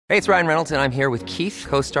Hey, it's Ryan Reynolds, and I'm here with Keith,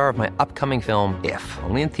 co-star of my upcoming film, If,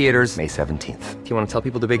 only in theaters May 17th. Do you want to tell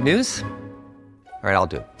people the big news? All right, I'll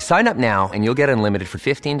do it. Sign up now and you'll get unlimited for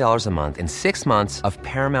 $15 a month and 6 months of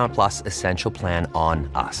Paramount Plus Essential Plan on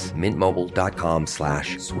us.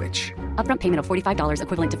 MintMobile.com/switch. Upfront payment of $45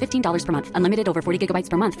 equivalent to $15 per month. Unlimited over 40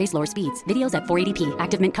 gigabytes per month. Face lower speeds. Videos at 480p.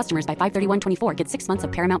 Active Mint customers by 531.24 get 6 months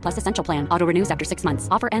of Paramount Plus Essential Plan. Auto renews after 6 months.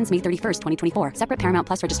 Offer ends May 31st, 2024. Separate Paramount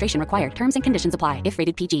Plus registration required. Terms and conditions apply if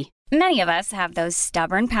rated PG. Many of us have those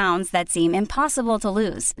stubborn pounds that seem impossible to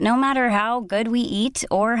lose, no matter how good we eat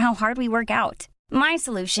or how hard we work out. My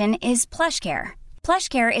solution is PlushCare.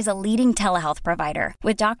 PlushCare is a leading telehealth provider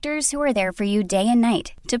with doctors who are there for you day and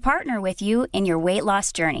night to partner with you in your weight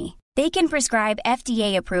loss journey. They can prescribe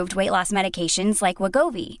FDA-approved weight loss medications like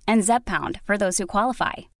Wegovy and Zepbound for those who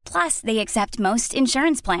qualify. Plus, they accept most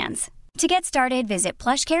insurance plans. To get started, visit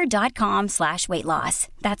plushcare.com/weightloss.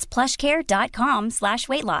 That's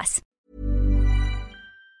plushcare.com/weightloss.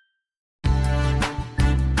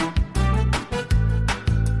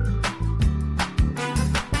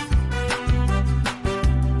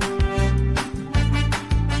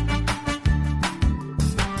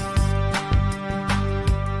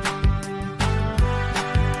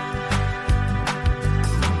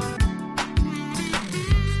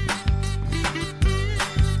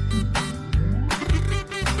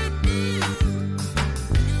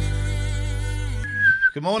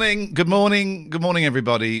 Good morning,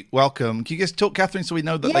 everybody. Welcome. Can you guys talk, Catherine, so we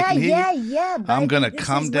know that they can hear you? Yeah. I'm going to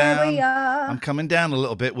come down. I'm coming down a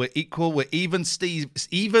little bit. We're equal. We're even. Stevens.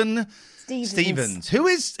 Who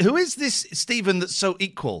is this Stephen that's so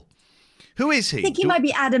equal? Who is he? I think he might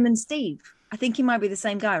be Adam and Steve. I think he might be the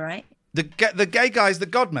same guy, right? The gay guys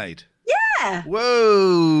that God made? Yeah.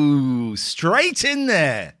 Whoa. Straight in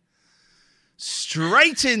there.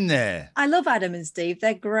 I love Adam and Steve.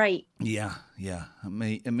 They're great. Yeah.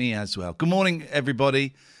 Me as well. Good morning,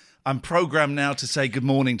 everybody. I'm programmed now to say good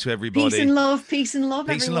morning to everybody. Peace and love,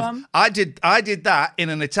 everyone. I did that in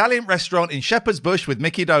an Italian restaurant in Shepherd's Bush with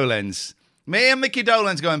Mickey Dolenz. Me and Mickey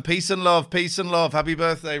Dolenz going peace and love. Happy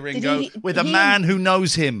birthday, Ringo. With a man who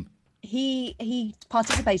knows him. He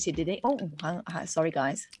participated, did he? Oh, sorry,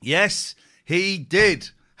 guys. Yes, he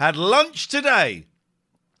did. Had lunch today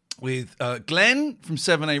with Glenn from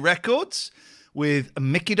 7A Records, with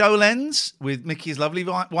Mickey Dolenz, with Mickey's lovely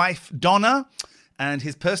wife, Donna, and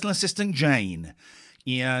his personal assistant, Jane.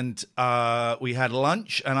 And we had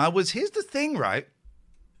lunch, and here's the thing, right?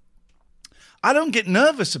 I don't get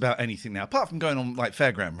nervous about anything now, apart from going on like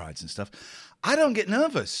fairground rides and stuff. I don't get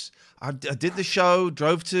nervous. I did the show,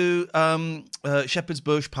 drove to Shepherd's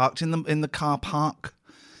Bush, parked in the car park,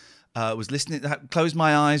 was listening, closed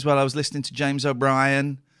my eyes while I was listening to James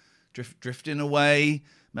O'Brien, drifting away,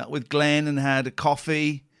 met with Glenn and had a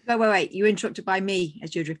coffee. Wait. You were interrupted by me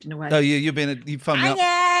as you're drifting away. Oh, you phoned me up.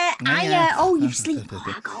 Oh, you sleep.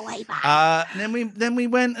 Go away, bye. Then we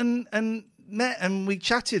went and met and we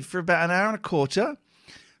chatted for about an hour and a quarter.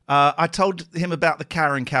 I told him about the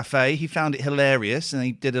Karen Cafe. He found it hilarious and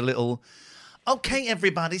he did a little, okay,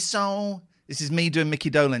 everybody, so... This is me doing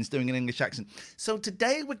Mickey Dolenz doing an English accent. So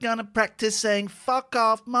today we're going to practice saying fuck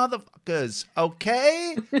off, motherfuckers.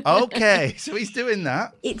 Okay? Okay. So he's doing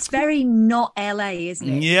that. It's very not LA, isn't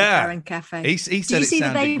it? Yeah. The Karen Cafe. He said Did you see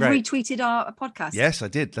that they've great. retweeted our podcast? Yes, I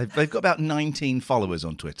did. They've got about 19 followers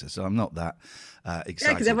on Twitter, so I'm not that excited. Yeah,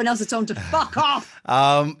 because everyone else has told them to fuck off.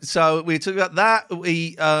 So we talked about that.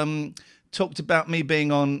 We talked about me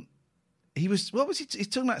being on... He's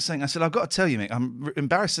talking about saying, I said, I've got to tell you, Mick, I'm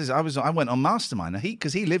embarrassed. I went on Mastermind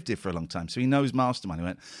because he lived here for a long time, so he knows Mastermind. He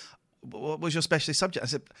went, what was your specialist subject? I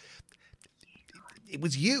said, it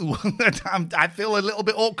was you. I feel a little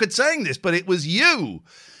bit awkward saying this, but it was you.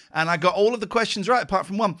 And I got all of the questions right, apart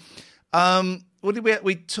from one. What did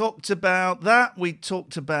we talked about that. We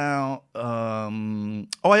talked about,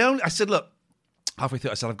 I said, look, halfway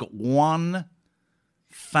through, I said, I've got one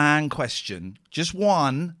fan question, just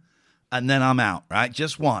one, and then I'm out, right?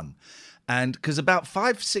 Just one. And because about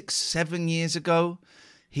 5, 6, 7 years ago,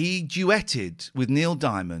 he duetted with Neil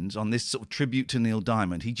Diamond on this sort of tribute to Neil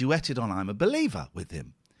Diamond. He duetted on I'm a Believer with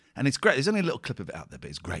him. And it's great. There's only a little clip of it out there, but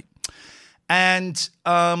it's great. And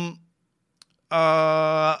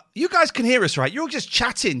you guys can hear us, right? You're all just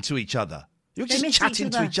chatting to each other. You're just chatting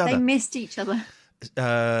to each other. They missed each other.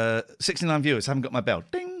 69 viewers. Haven't got my bell.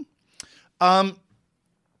 Ding.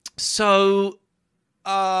 So,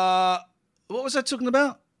 what was I talking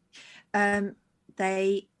about?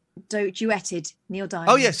 They duetted Neil Diamond.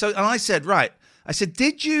 Oh, yeah. So, and I said, right. I said,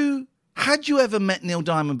 did you Had you ever met Neil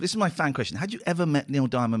Diamond? This is my fan question. Had you ever met Neil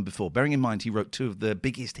Diamond before? Bearing in mind he wrote two of the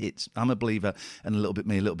biggest hits, I'm a Believer and A Little Bit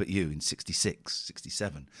Me, A Little Bit You, in 66,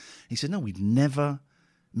 67. He said, no, we'd never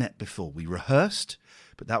met before. We rehearsed,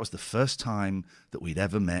 but that was the first time that we'd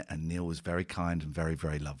ever met, and Neil was very kind and very,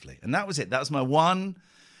 very lovely. And that was it. That was my one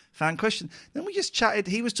fan question. Then we just chatted.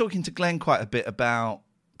 He was talking to Glenn quite a bit about,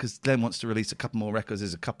 because Glenn wants to release a couple more records.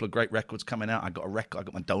 There's a couple of great records coming out. I got a record. I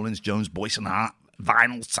got my Dolenz Jones, Boyce and Hart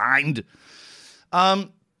vinyl signed.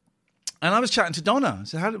 And I was chatting to Donna. I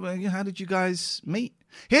said, how did you guys meet?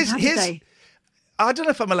 Here's I don't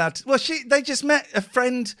know if I'm allowed to. Well, they just met. A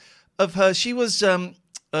friend of hers. She was an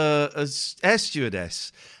air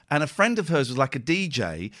stewardess, and a friend of hers was like a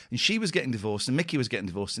DJ, and she was getting divorced, and Mickey was getting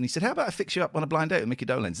divorced, and he said, "How about I fix you up on a blind date with Mickey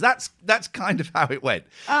Dolenz?" That's kind of how it went.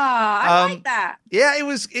 I like that. Yeah, it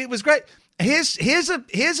was great. Here's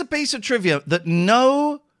a piece of trivia that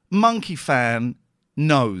no Monkey fan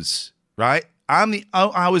knows. Right,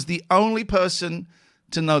 I was the only person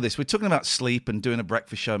to know this. We're talking about sleep and doing a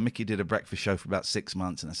breakfast show. Mickey did a breakfast show for about 6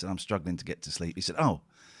 months, and I said, I'm struggling to get to sleep. He said, oh,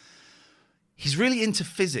 he's really into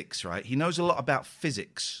physics, right? He knows a lot about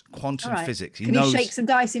physics, quantum physics. Can he shake some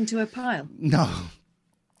dice into a pile? No,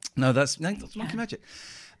 that's monkey magic.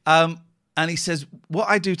 And he says, what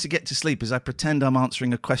I do to get to sleep is I pretend I'm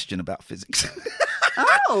answering a question about physics.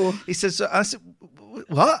 Oh. He says, so I said,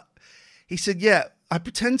 what? He said, yeah. I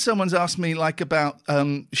pretend someone's asked me about,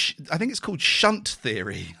 I think it's called shunt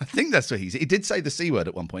theory. I think that's what he did say the C word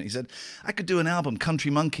at one point. He said, I could do an album, Country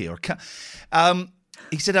Monkey.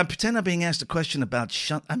 He said, I pretend I'm being asked a question about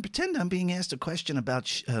shunt. I pretend I'm being asked a question about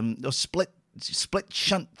split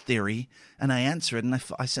shunt theory, and I answer it, and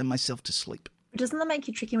I send myself to sleep. Doesn't that make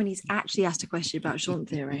you tricky when he's actually asked a question about shunt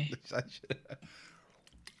theory?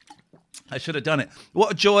 I should have done it.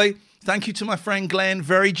 What a joy. Thank you to my friend Glenn.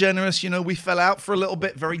 Very generous. You know, we fell out for a little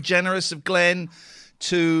bit. Very generous of Glenn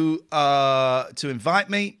to invite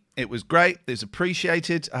me. It was great. It was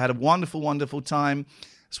appreciated. I had a wonderful, wonderful time.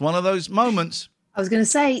 It's one of those moments. I was going to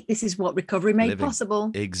say, this is what recovery made possible.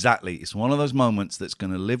 Exactly. It's one of those moments that's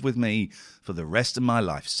going to live with me for the rest of my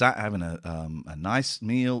life. Sat having a nice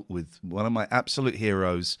meal with one of my absolute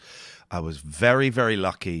heroes. I was very, very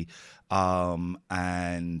lucky.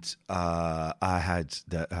 And I had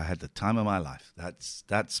the time of my life.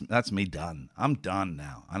 That's me done. I'm done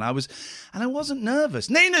now. And I wasn't nervous.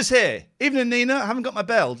 Nina's here. Evening, Nina. I haven't got my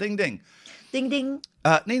bell. Ding, ding. Ding, ding.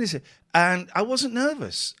 Nina's here. And I wasn't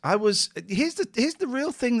nervous. Here's the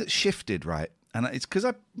real thing that shifted, right? And it's because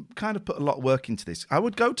I kind of put a lot of work into this. I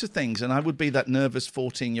would go to things and I would be that nervous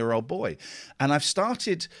 14-year-old boy. And I've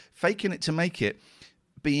started faking it to make it,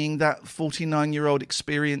 being that 49-year-old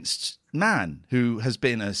experienced man who has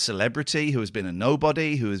been a celebrity, who has been a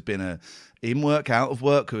nobody, who has been in work, out of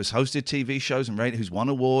work, who has hosted TV shows and radio, who's won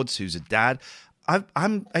awards, who's a dad.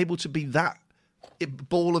 I'm able to be that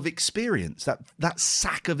ball of experience, that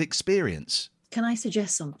sack of experience. Can I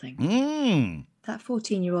suggest something? That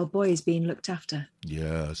 14-year-old boy is being looked after.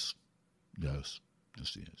 Yes, he is.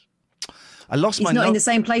 He's not in the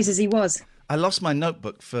same place as he was. I lost my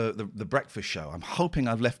notebook for the breakfast show. I'm hoping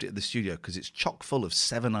I've left it at the studio because it's chock full of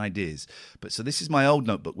 7 ideas. But so this is my old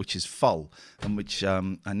notebook, which is full, and which I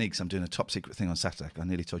need because I'm doing a top secret thing on Saturday. I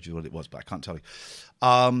nearly told you what it was, but I can't tell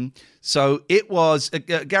you. So it was.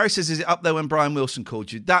 Gary says, "Is it up there when Brian Wilson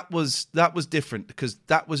called you?" That was different because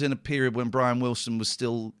that was in a period when Brian Wilson was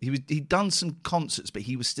still he'd done some concerts, but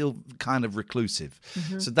he was still kind of reclusive.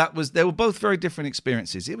 Mm-hmm. So they were both very different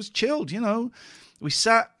experiences. It was chilled, you know. We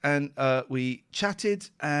sat and we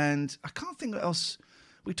chatted, and I can't think what else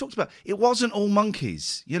we talked about. It wasn't all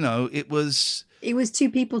monkeys, you know. It was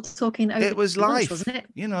two people talking over. It was life, wasn't it?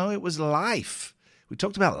 You know, it was life. We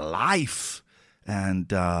talked about life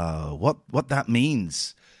and what that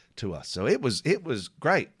means to us. So it was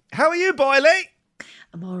great. How are you, Boyley?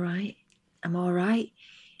 I'm all right.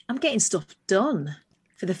 I'm getting stuff done.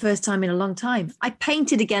 For the first time in a long time. I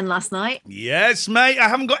painted again last night. Yes, mate. I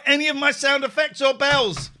haven't got any of my sound effects or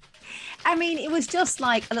bells. I mean, it was just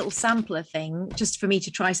like a little sampler thing, just for me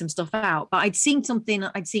to try some stuff out. But I'd seen something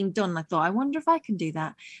I'd seen done. And I thought, I wonder if I can do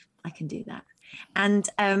that. I can do that. And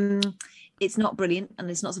it's not brilliant,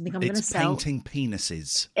 and it's not something I'm going to sell. It's painting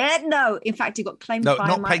penises. No, in fact, it got claimed by...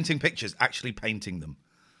 No, not painting pictures, actually painting them.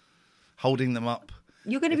 Holding them up.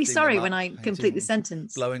 You're going to be sorry when I complete the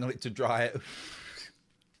sentence. Blowing on it to dry it.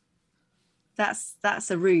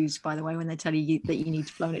 That's a ruse, by the way, when they tell you that you need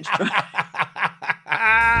to blow it to dry.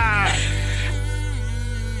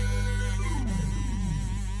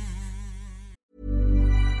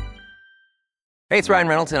 Hey, it's Ryan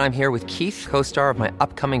Reynolds, and I'm here with Keith, co-star of my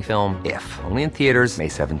upcoming film, If, only in theaters May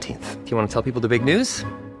 17th. Do you want to tell people the big news?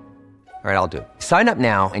 All right, I'll do it. Sign up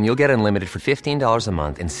now and you'll get unlimited for $15 a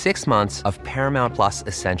month and 6 months of Paramount Plus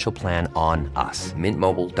Essential Plan on us.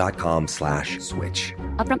 Mintmobile.com/switch.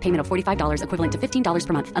 Upfront payment of $45 equivalent to $15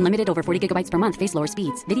 per month. Unlimited over 40 gigabytes per month. Face lower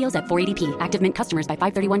speeds. Videos at 480p. Active Mint customers by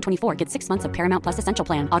 531.24 get 6 months of Paramount Plus Essential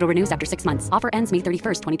Plan. Auto renews after 6 months. Offer ends May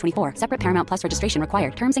 31st, 2024. Separate Paramount Plus registration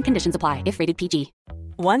required. Terms and conditions apply if rated PG.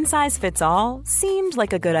 One size fits all seemed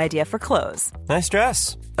like a good idea for clothes. Nice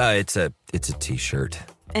dress. It's a t-shirt.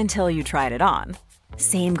 Until you tried it on.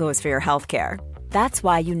 Same goes for your healthcare. That's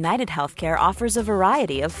why United Healthcare offers a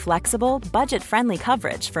variety of flexible, budget-friendly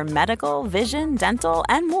coverage for medical, vision, dental,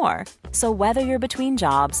 and more. So whether you're between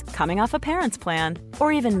jobs, coming off a parent's plan,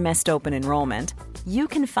 or even missed open enrollment, you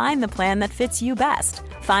can find the plan that fits you best.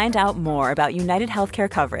 Find out more about United Healthcare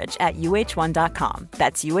coverage at uh1.com.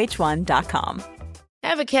 That's uh1.com.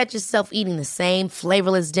 Ever catch yourself eating the same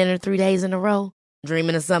flavorless dinner 3 days in a row?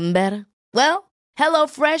 Dreaming of something better? Well,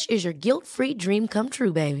 HelloFresh is your guilt-free dream come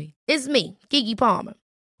true, baby. It's me, Keke Palmer.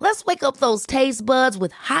 Let's wake up those taste buds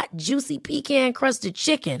with hot, juicy pecan-crusted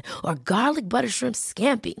chicken or garlic butter shrimp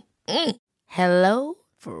scampi. Hello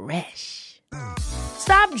Fresh.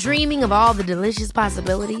 Stop dreaming of all the delicious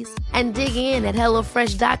possibilities and dig in at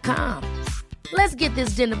HelloFresh.com. Let's get this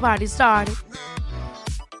dinner party started.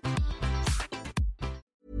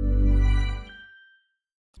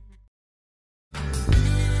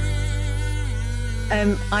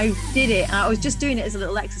 I did it. I was just doing it as a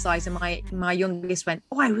little exercise, and my youngest went,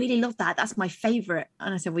 "Oh, I really love that. That's my favorite."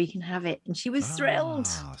 And I said, "Well, you can have it." And she was thrilled.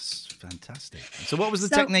 Fantastic. So, what was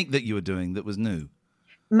the technique that you were doing that was new?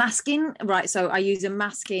 Masking, right? So I use a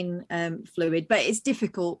masking fluid, but it's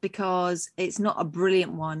difficult because it's not a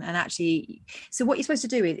brilliant one. And actually, so what you're supposed to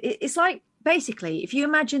do is it's like basically if you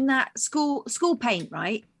imagine that school paint,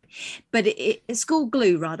 right? But it's school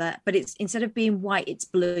glue rather, but it's instead of being white, it's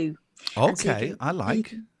blue. Okay, I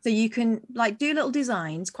like. So you can like do little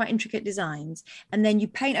designs, quite intricate designs, and then you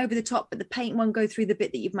paint over the top, but the paint won't go through the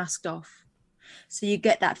bit that you've masked off. So you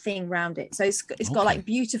get that thing round it. So it's got like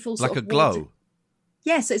beautiful sort like of a glow.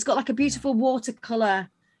 Yeah, so it's got like a beautiful watercolor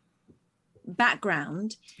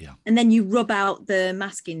background. Yeah. And then you rub out the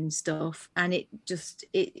masking stuff, and it just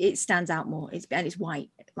it stands out more. It's white,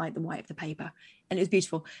 like the white of the paper. And it was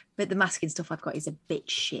beautiful, but the masking stuff I've got is a bit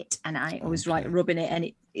shit, and I was like rubbing it,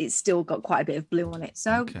 and it's still got quite a bit of blue on it.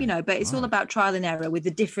 So but it's all about trial and error with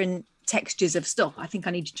the different textures of stuff. I think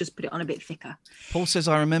I need to just put it on a bit thicker. Paul says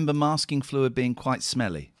I remember masking fluid being quite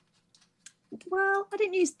smelly. Well, I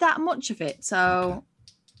didn't use that much of it, so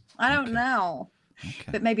I don't know.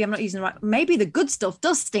 Okay. But maybe I'm not using the right. Maybe the good stuff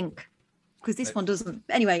does stink, because this one doesn't.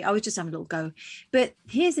 Anyway, I was just having a little go. But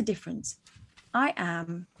here's the difference. I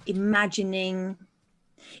am imagining,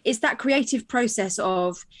 it's that creative process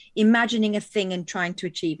of imagining a thing and trying to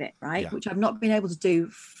achieve it, right? Yeah. Which I've not been able to do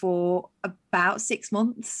for about 6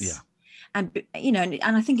 months. Yeah. And,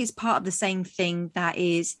 and I think it's part of the same thing that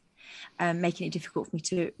is making it difficult for me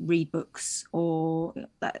to read books or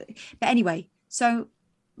that. But anyway, so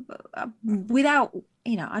without,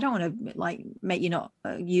 I don't want to like make you lot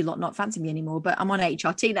not fancy me anymore, but I'm on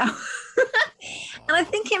HRT now. And I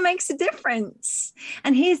think it makes a difference.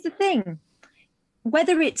 And here's the thing,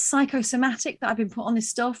 whether it's psychosomatic that I've been put on this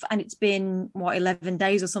stuff and it's been 11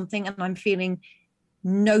 days or something, and I'm feeling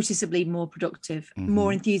noticeably more productive,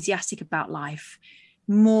 more enthusiastic about life,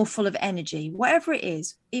 more full of energy, whatever it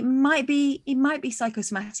is, it might be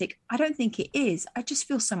psychosomatic. I don't think it is. I just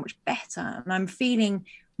feel so much better, and I'm feeling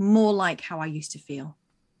more like how I used to feel,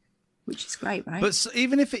 which is great, right? But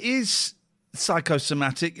even if it is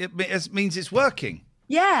psychosomatic, it means it's working.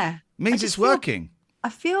 Yeah, it means it's working. I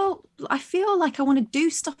feel like I want to do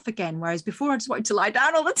stuff again, whereas before I just wanted to lie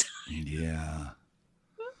down all the time. Yeah,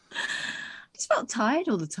 I just felt tired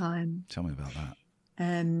all the time. Tell me about that.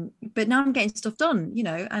 But now I'm getting stuff done,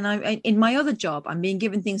 and I in my other job I'm being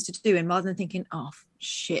given things to do, and rather than thinking, oh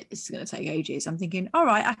shit, this is going to take ages, I'm thinking, all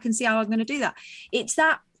right, I can see how I'm going to do that. It's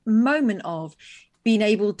that moment of being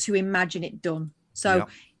able to imagine it done. So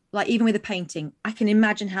like even with the painting, I can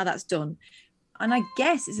imagine how that's done. And I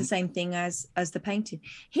guess it's the same thing as the painting.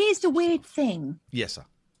 Here's the weird thing. Yes, sir.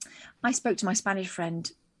 I spoke to my Spanish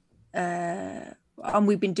friend, and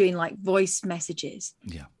we've been doing like voice messages.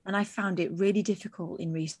 Yeah. And I found it really difficult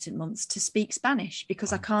in recent months to speak Spanish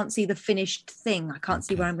because I can't see the finished thing. I can't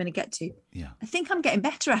see where I'm going to get to. Yeah. I think I'm getting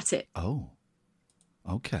better at it. Oh,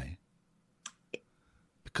 okay.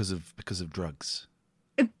 Because of drugs.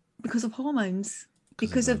 Because of hormones.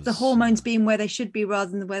 Because of the hormones being where they should be rather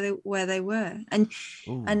than where they were. And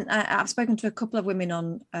I've spoken to a couple of women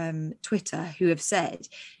on Twitter who have said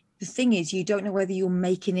the thing is you don't know whether you're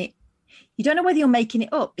making it. You don't know whether you're making it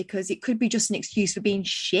up because it could be just an excuse for being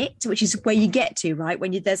shit, which is where you get to, right?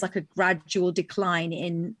 When there's like a gradual decline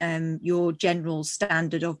in your general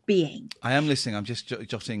standard of being. I am listening. I'm just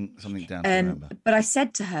jotting something down to remember. But I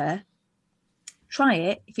said to her, try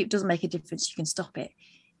it. If it doesn't make a difference, you can stop it.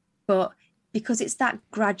 But because it's that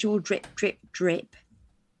gradual drip, drip, drip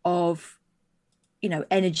of,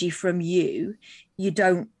 energy from you, you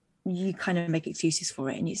kind of make excuses for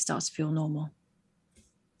it and it starts to feel normal.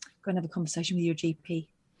 Go and have a conversation with your GP.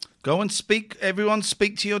 Go and speak. Everyone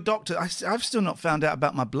speak to your doctor. I've still not found out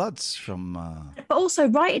about my bloods from... But also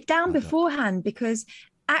write it down beforehand, because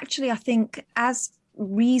actually I think as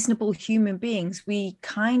reasonable human beings, we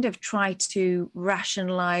kind of try to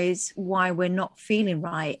rationalize why we're not feeling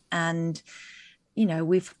right. And,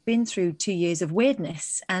 we've been through 2 years of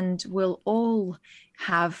weirdness, and we'll all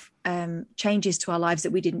have changes to our lives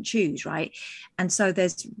that we didn't choose, right? And so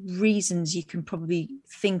there's reasons you can probably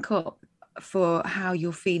think up for how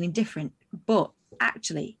you're feeling different. But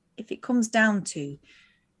actually, if it comes down to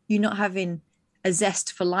you not having a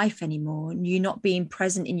zest for life anymore, and you not being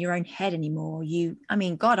present in your own head anymore,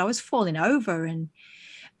 God, I was falling over and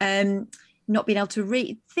not being able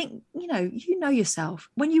to think, you know yourself.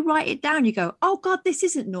 When you write it down, you go, oh God, this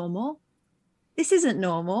isn't normal. This isn't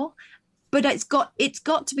normal. But it's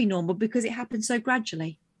got to be normal because it happens so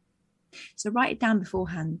gradually. So write it down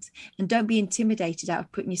beforehand, and don't be intimidated out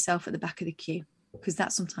of putting yourself at the back of the queue, because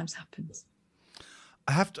that sometimes happens.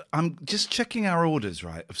 I'm just checking our orders,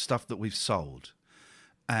 right, of stuff that we've sold.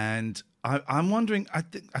 And I'm wondering, I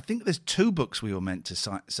think there's 2 books we were meant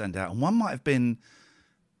to send out. And one might have been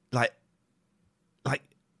like,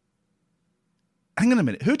 hang on a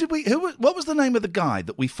minute. What was the name of the guy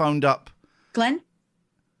that we phoned up? Glenn?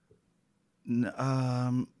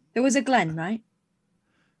 There was a Glenn, right?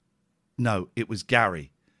 No, it was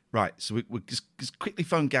Gary. Right, so we just quickly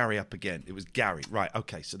phone Gary up again. It was Gary. Right,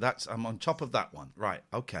 okay, so I'm on top of that one. Right,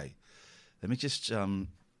 okay. Let me just, hang on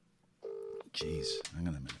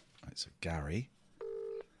a minute. Right, so Gary,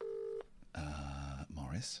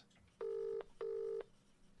 Morris.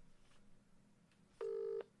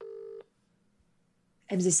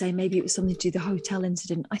 I was just saying maybe it was something to do with the hotel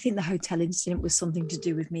incident. I think the hotel incident was something to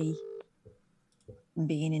do with me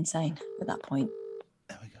being insane at that point.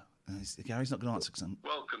 There we go. Gary's not going to answer because I'm...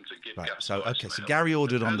 Welcome to Give Right, Gas so, voicemail. okay, so Gary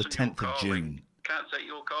ordered on the person 10th you're of calling June. Can't take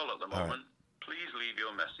your call at the moment. Right. Please leave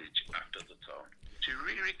your message after the tone. To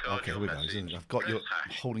re-record Okay, your here we go. message, I've got press your...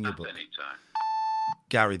 hash holding your at book. any time.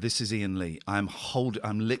 Gary, this is Ian Lee. I'm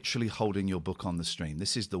literally holding your book on the stream.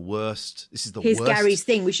 This is the worst. This is the Here's worst. Gary's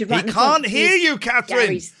thing. We should write. He can't hear you, Catherine.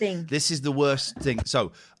 Gary's thing. This is the worst thing.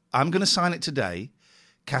 So I'm going to sign it today.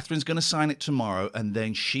 Catherine's going to sign it tomorrow, and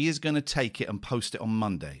then she is going to take it and post it on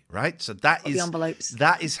Monday, right? So that is the envelopes.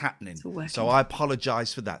 That is happening. So I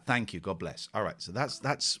apologize for that. Thank you. God bless. All right. So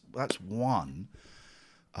that's one.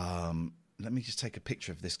 Let me just take a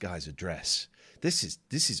picture of this guy's address. This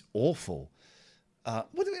is awful.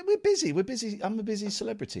 We're busy. We're busy. I'm a busy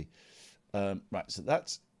celebrity. Right. So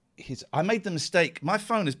that's his. I made the mistake. My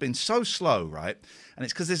phone has been so slow, right? And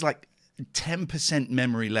it's because there's like 10%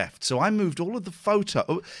 memory left. So I moved all of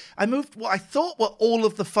the I moved what I thought were all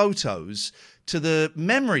of the photos to the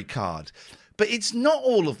memory card, but it's not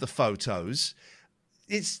all of the photos.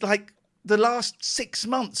 It's like the last 6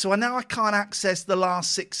 months. So now I can't access the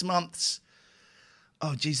last 6 months.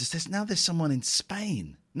 Oh, Jesus. There's someone in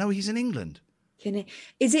Spain. No, he's in England.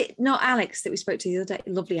 Is it not Alex that we spoke to the other day?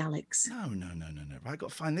 Lovely Alex. No. I got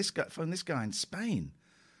to find this guy in Spain.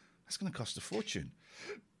 That's going to cost a fortune.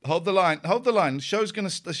 Hold the line. The show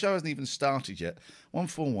hasn't even started yet.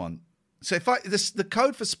 141. So the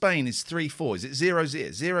code for Spain is 34. Is it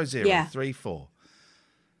 00? Yeah. 34.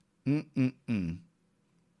 And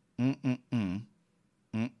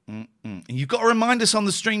you've got to remind us on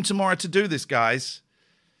the stream tomorrow to do this, guys.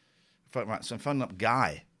 Right, so I'm phoning up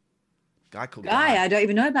Guy. Guy called Guy. I don't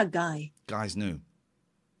even know about Guy. Guy's new.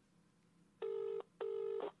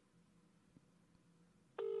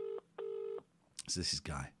 So this is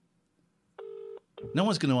Guy. No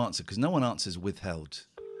one's going to answer because no one answers withheld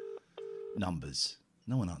numbers.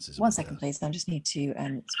 No one answers. One second, please. I just need to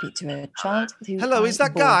speak to a child. Hello, is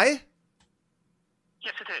that Guy?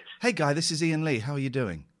 Yes, it is. Hey, Guy, this is Ian Lee. How are you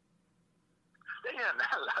doing? Ian,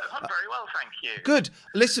 hello. I'm very well, thank you. Good.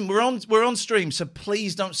 Listen, we're on stream, so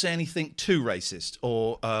please don't say anything too racist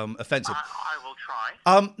or offensive. I will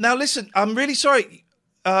try. Now, listen, I'm really sorry.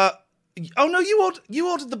 Oh no, you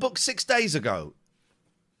ordered the book 6 days ago.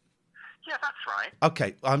 Yeah, that's right.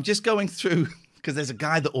 Okay, I'm just going through because there's a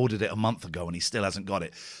guy that ordered it a month ago and he still hasn't got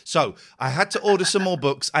it. So I had to order some more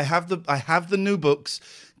books. I have the new books.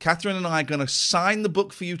 Catherine and I are going to sign the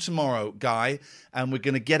book for you tomorrow, Guy, and we're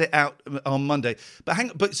going to get it out on Monday.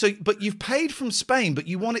 But you've paid from Spain, but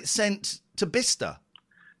you want it sent to Bicester.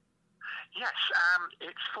 Yes,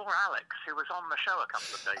 it's for Alex, who was on the show a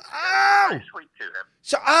couple of days ago. Oh! Very sweet to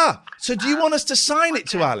him. So do you want us to sign it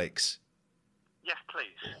to Alex? Yes,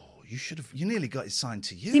 please. You nearly got it signed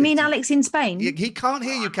to you. Do you mean Alex in Spain? He can't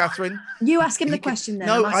hear you, Catherine. You ask him the question then.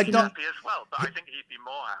 No, I don't. Happy as well, but I think he'd be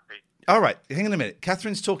more happy. All right, hang on a minute.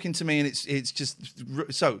 Catherine's talking to me, and it's just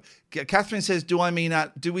so. Catherine says, "Do we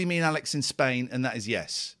mean Alex in Spain?" And that is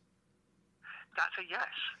yes. That's a yes.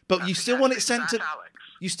 But you still want it sent to Alex.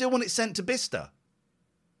 You still want it sent to Bicester?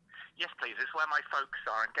 Yes, please. It's where my folks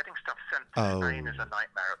are, and getting stuff sent to Spain is a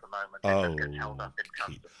nightmare at the moment. It just gets held up in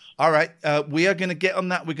customs. All right, we are going to get on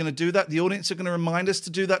that. We're going to do that. The audience are going to remind us to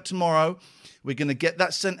do that tomorrow. We're going to get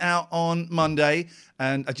that sent out on Monday.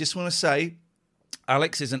 And I just want to say,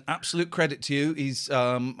 Alex is an absolute credit to you.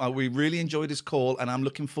 We really enjoyed his call, and I'm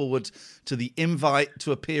looking forward to the invite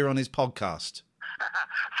to appear on his podcast.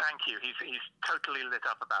 Thank you. He's totally lit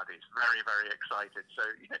up about it. He's very, very excited. So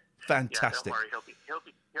fantastic. Yeah, don't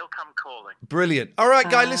worry. He'll come calling. Brilliant. All right,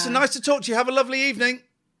 Guy. Listen, nice to talk to you. Have a lovely evening.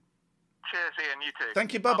 Cheers, Ian. You too.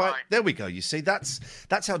 Thank you. Bye-bye. There we go. You see, that's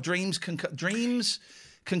how dreams can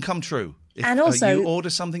come true. If and also, you order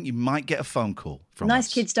something, you might get a phone call from nice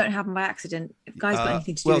us. Kids don't happen by accident. If Guy's got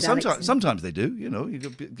anything to do with sometimes they do. You know, you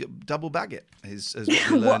double bag it. Is what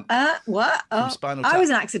we learned what? From Spinal Tap. I was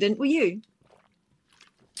an accident. Were you?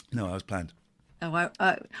 No, I was planned. Oh,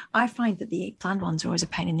 I find that the planned ones are always a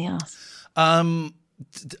pain in the ass.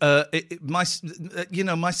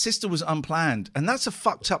 My sister was unplanned, and that's a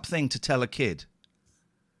fucked up thing to tell a kid.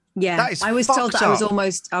 Yeah, I was told that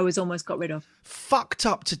I was almost got rid of. Fucked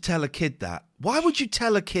up to tell a kid that. Why would you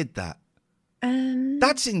tell a kid that?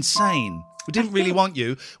 That's insane. We didn't really want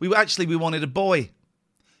you. We wanted a boy.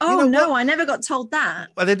 Oh, no, I never got told that.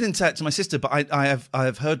 Well, they didn't say it to my sister, but I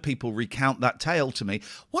have heard people recount that tale to me.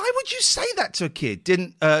 Why would you say that to a kid?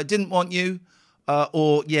 Didn't want you,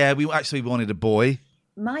 we actually wanted a boy.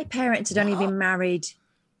 My parents had only been married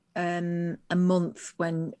a month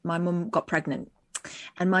when my mum got pregnant,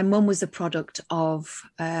 and my mum was the product of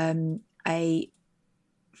a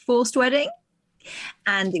forced wedding,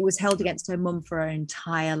 and it was held against her mum for her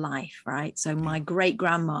entire life. Right, so my great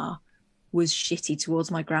grandma was shitty towards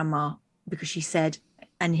my grandma because she said,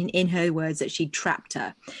 and in her words, that she trapped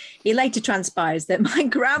her. It later transpires that my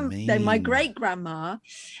great grandma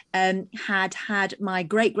had my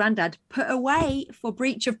great granddad put away for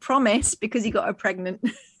breach of promise because he got her pregnant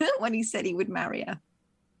when he said he would marry her.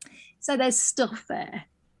 So there's stuff there.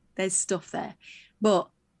 But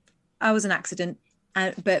I was an accident.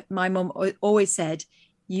 But my mum always said,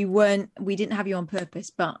 we didn't have you on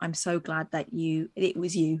purpose, but I'm so glad that it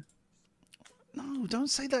was you. No, don't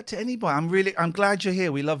say that to anybody. I'm glad you're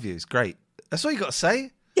here. We love you. It's great. That's all you got to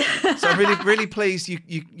say. So I'm really pleased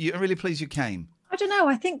I'm really pleased you came. I don't know.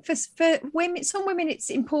 I think for women, some women, it's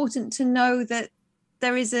important to know that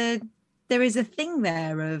there is a thing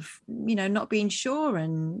there of, not being sure.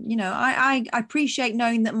 And, I appreciate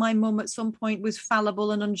knowing that my mum at some point was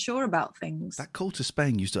fallible and unsure about things. That call to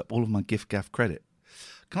Spain used up all of my gift gaff credit.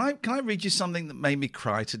 Can I read you something that made me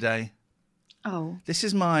cry today? Oh. This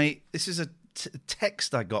is a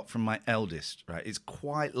text I got from my eldest, right? It's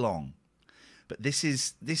quite long, but this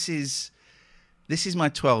is my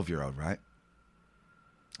 12-year-old, right?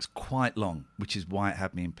 It's quite long, which is why it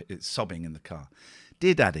had me sobbing in the car.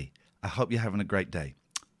 Dear Daddy, I hope you're having a great day.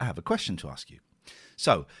 I have a question to ask you.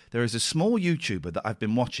 So there is a small YouTuber that I've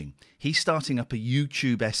been watching. He's starting up a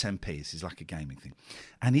YouTube SMP. This is like a gaming thing,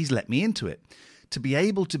 and he's let me into it. To be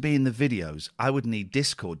able to be in the videos, I would need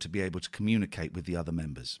Discord to be able to communicate with the other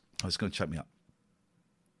members. I was going to check me up.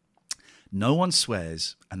 No one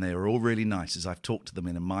swears, and they are all really nice, as I've talked to them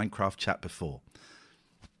in a Minecraft chat before.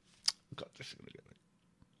 God, this is going to get me.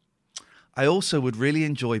 I also would really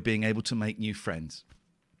enjoy being able to make new friends.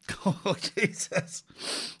 Oh, Jesus.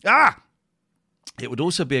 It would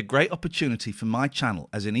also be a great opportunity for my channel,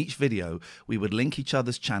 as in each video, we would link each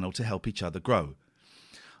other's channel to help each other grow.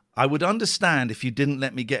 I would understand if you didn't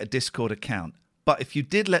let me get a Discord account, but if you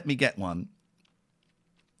did let me get one,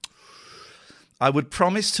 I would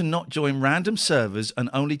promise to not join random servers and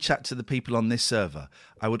only chat to the people on this server.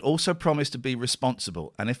 I would also promise to be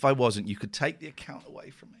responsible, and if I wasn't, you could take the account away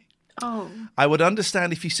from me. Oh. I would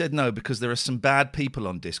understand if you said no, because there are some bad people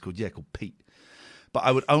on Discord, called Pete. But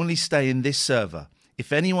I would only stay in this server.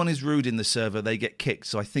 If anyone is rude in the server, they get kicked,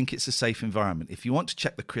 so I think it's a safe environment. If you want to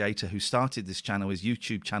check the creator who started this channel, his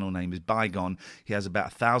YouTube channel name is Bygone. He has about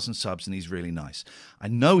 1,000 subs, and he's really nice. I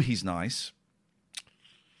know he's nice.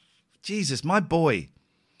 Jesus, my boy.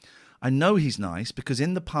 I know he's nice because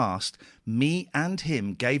in the past, me and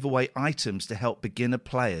him gave away items to help beginner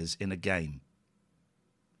players in a game.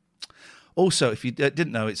 Also, if you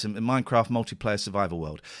didn't know, it's a Minecraft multiplayer survival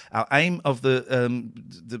world. Our aim of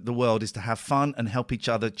the world is to have fun and help each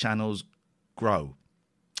other channels grow.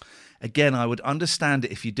 Again, I would understand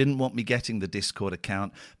it if you didn't want me getting the Discord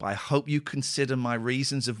account, but I hope you consider my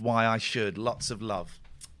reasons of why I should. Lots of love.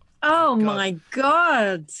 Oh, my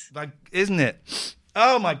God. Like, isn't it?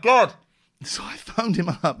 Oh, my God. So I phoned him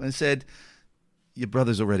up and said, your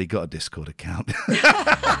brother's already got a Discord account.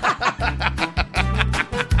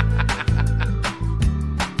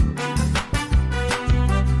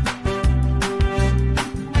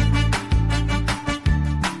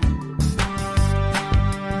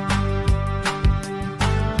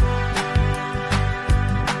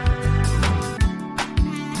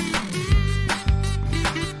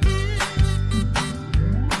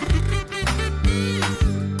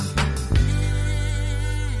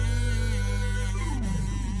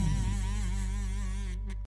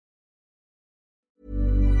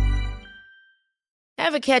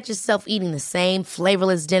 Ever catch yourself eating the same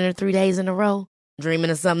flavorless dinner 3 days in a row?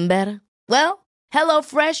 Dreaming of something better? Well,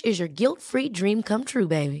 HelloFresh is your guilt-free dream come true,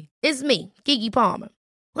 baby. It's me, Keke Palmer.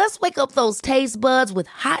 Let's wake up those taste buds with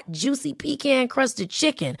hot, juicy pecan-crusted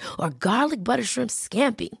chicken or garlic butter shrimp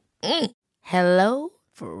scampi. Hello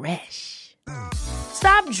Fresh.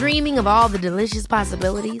 Stop dreaming of all the delicious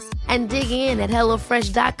possibilities and dig in at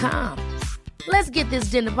HelloFresh.com. Let's get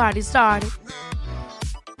this dinner party started.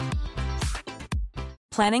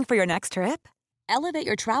 Planning for your next trip? Elevate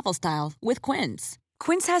your travel style with Quince.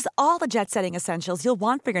 Quince has all the jet-setting essentials you'll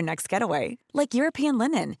want for your next getaway, like European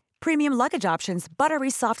linen, premium luggage options, buttery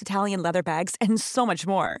soft Italian leather bags, and so much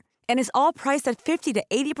more. And is all priced at 50 to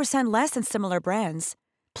 80% less than similar brands.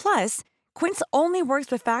 Plus, Quince only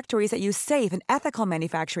works with factories that use safe and ethical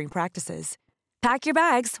manufacturing practices. Pack your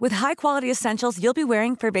bags with high-quality essentials you'll be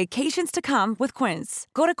wearing for vacations to come with Quince.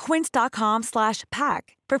 Go to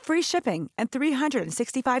quince.com/pack for free shipping and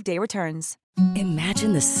 365-day returns.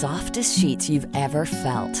 Imagine the softest sheets you've ever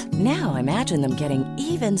felt. Now imagine them getting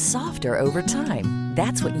even softer over time.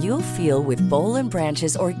 That's what you'll feel with Boll &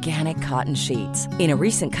 Branch's organic cotton sheets. In a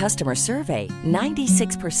recent customer survey,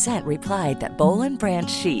 96% replied that Boll & Branch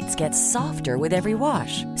sheets get softer with every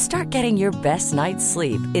wash. Start getting your best night's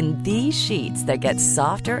sleep in these sheets that get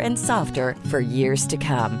softer and softer for years to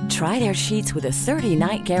come. Try their sheets with a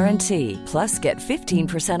 30-night guarantee. Plus, get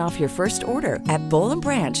 15% off your first order at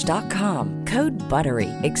bollandbranch.com. Code BUTTERY.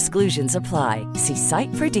 Exclusions apply. See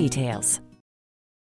site for details.